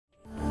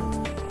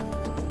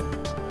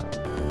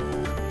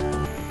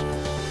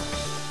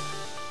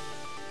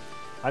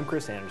I'm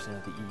Chris Anderson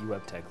at the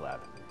EEWeb Tech Lab,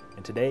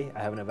 and today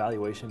I have an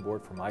evaluation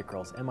board for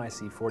Micrel's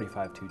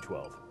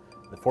MIC45212,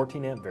 the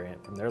 14 amp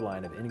variant from their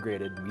line of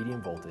integrated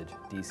medium voltage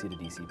DC to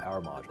DC power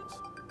modules.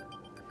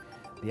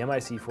 The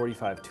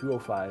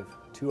MIC45205,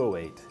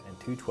 208, and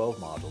 212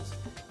 modules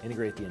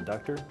integrate the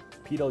inductor,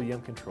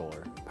 PWM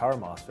controller, power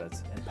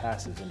MOSFETs, and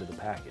passives into the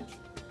package.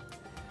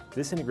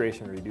 This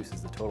integration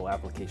reduces the total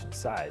application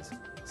size,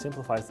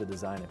 simplifies the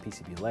design and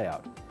PCB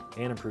layout,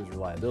 and improves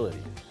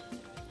reliability.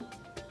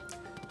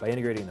 By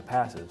integrating the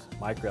passives,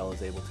 Micrel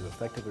is able to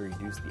effectively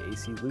reduce the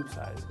AC loop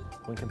size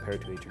when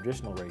compared to a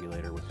traditional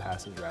regulator with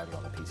passives routed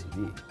on the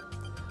PCB.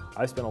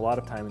 I've spent a lot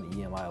of time in the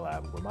EMI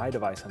lab where my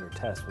device under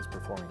test was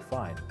performing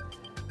fine,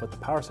 but the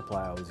power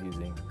supply I was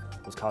using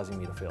was causing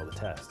me to fail the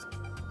test.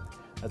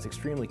 That's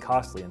extremely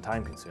costly and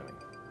time-consuming.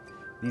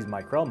 These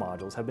Micrel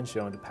modules have been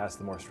shown to pass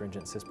the more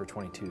stringent CISPR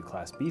 22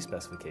 Class B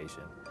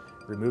specification,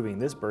 removing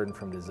this burden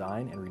from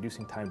design and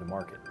reducing time to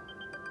market.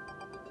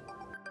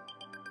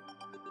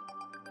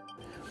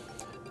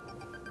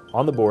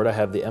 On the board I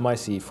have the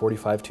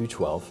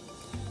MIC45212,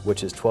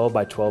 which is 12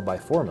 by 12 by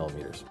 4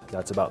 millimeters.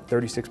 That's about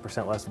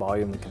 36% less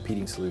volume than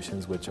competing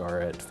solutions, which are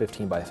at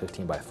 15 by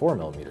 15 by 4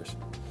 millimeters.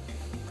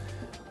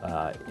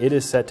 It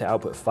is set to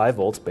output 5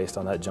 volts based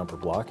on that jumper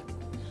block.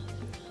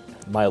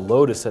 My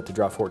load is set to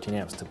draw 14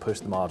 amps to push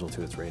the module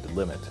to its rated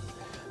limit.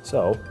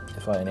 So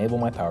if I enable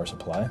my power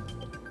supply,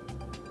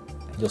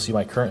 you'll see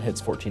my current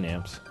hits 14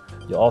 amps.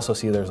 You'll also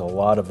see there's a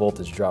lot of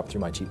voltage drop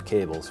through my cheap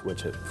cables,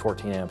 which at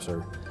 14 amps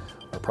are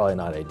probably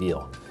not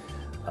ideal.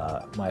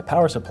 My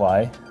power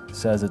supply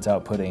says it's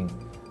outputting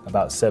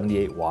about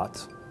 78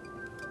 watts.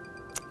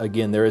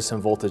 Again, there is some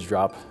voltage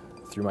drop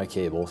through my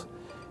cables,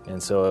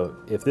 and so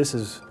if this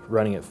is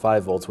running at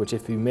 5 volts, which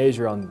if you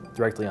measure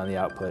directly on the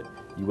output,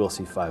 you will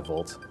see 5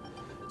 volts.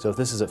 So if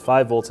this is at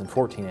 5 volts and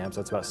 14 amps,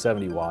 that's about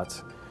 70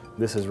 watts.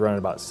 This is running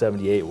about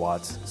 78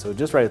 watts. So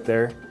just right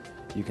there,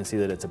 you can see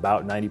that it's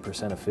about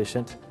 90%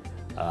 efficient.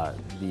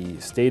 The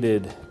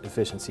stated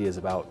efficiency is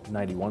about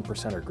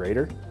 91% or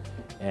greater.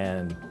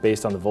 And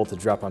based on the voltage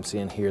drop I'm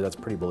seeing here, that's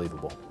pretty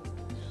believable.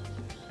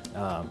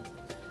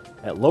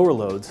 At lower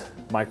loads,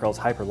 Micrel's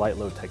hyper light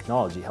load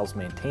technology helps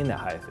maintain that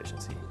high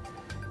efficiency.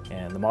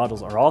 And the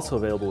modules are also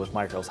available with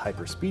Micrel's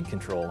hyper speed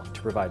control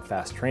to provide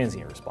fast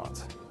transient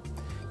response.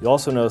 You'll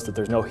also notice that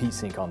there's no heat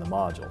sink on the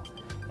module,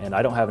 and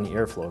I don't have any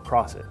airflow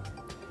across it.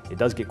 It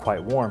does get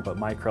quite warm, but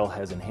Micrel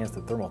has enhanced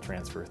the thermal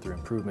transfer through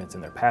improvements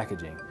in their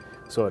packaging,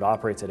 so it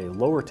operates at a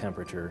lower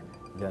temperature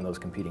than those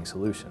competing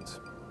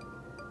solutions.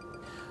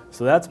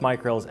 So that's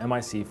Micrel's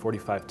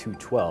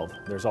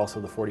MIC45212. There's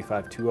also the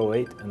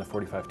 45208 and the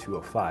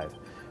 45205.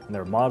 And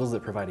they're modules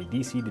that provide a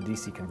DC to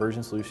DC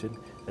conversion solution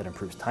that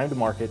improves time to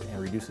market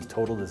and reduces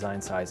total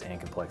design size and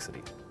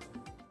complexity.